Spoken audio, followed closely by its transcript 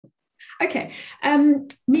Okay.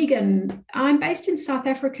 Megan, I'm based in South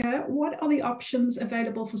Africa. What are the options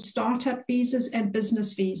available for startup visas and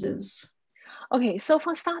business visas? Okay, so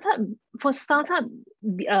for startup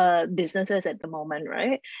businesses at the moment,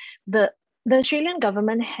 right? The the Australian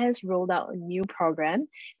government has rolled out a new program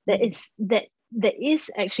that is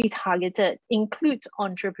actually targeted, includes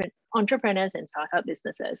entrepreneurs and startup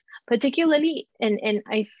businesses, particularly, and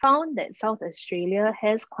I found that South Australia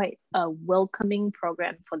has quite a welcoming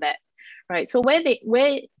program for that, right? So where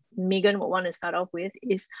Megan would want to start off with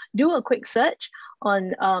is do a quick search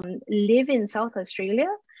on live in South Australia.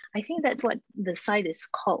 I think that's what the site is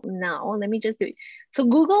called now. Let me just do it. So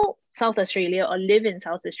Google South Australia or live in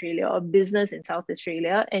South Australia or business in South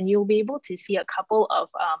Australia, and you'll be able to see a couple of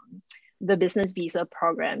the business visa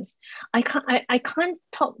programs. I can't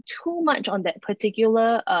talk too much on that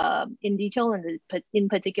particular in detail and in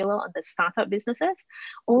particular on the startup businesses,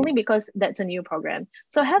 only because that's a new program.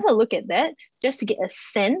 So have a look at that just to get a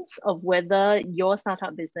sense of whether your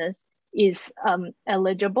startup business is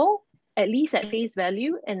eligible, at least at face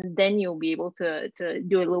value, and then you'll be able to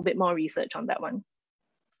do a little bit more research on that one.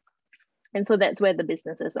 And so that's where the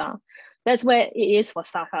businesses are. That's where it is for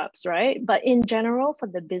startups, right? But in general, for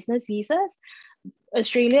the business visas,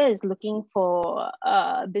 Australia is looking for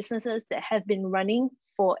businesses that have been running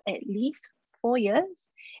for at least 4 years.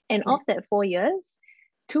 And of that 4 years,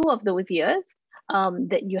 2 of those years,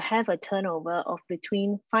 that you have a turnover of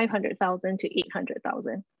between 500,000 to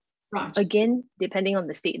 800,000. Right. Again, depending on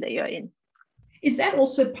the state that you're in. Is that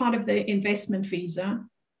also part of the investment visa?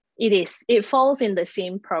 It is. It falls in the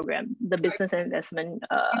same program, the business and investment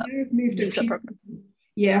visa program.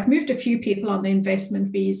 Yeah, I've moved a few people on the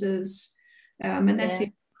investment visas, and that's Yeah.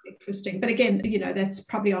 interesting. But again, that's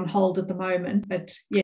probably on hold at the moment. But yeah,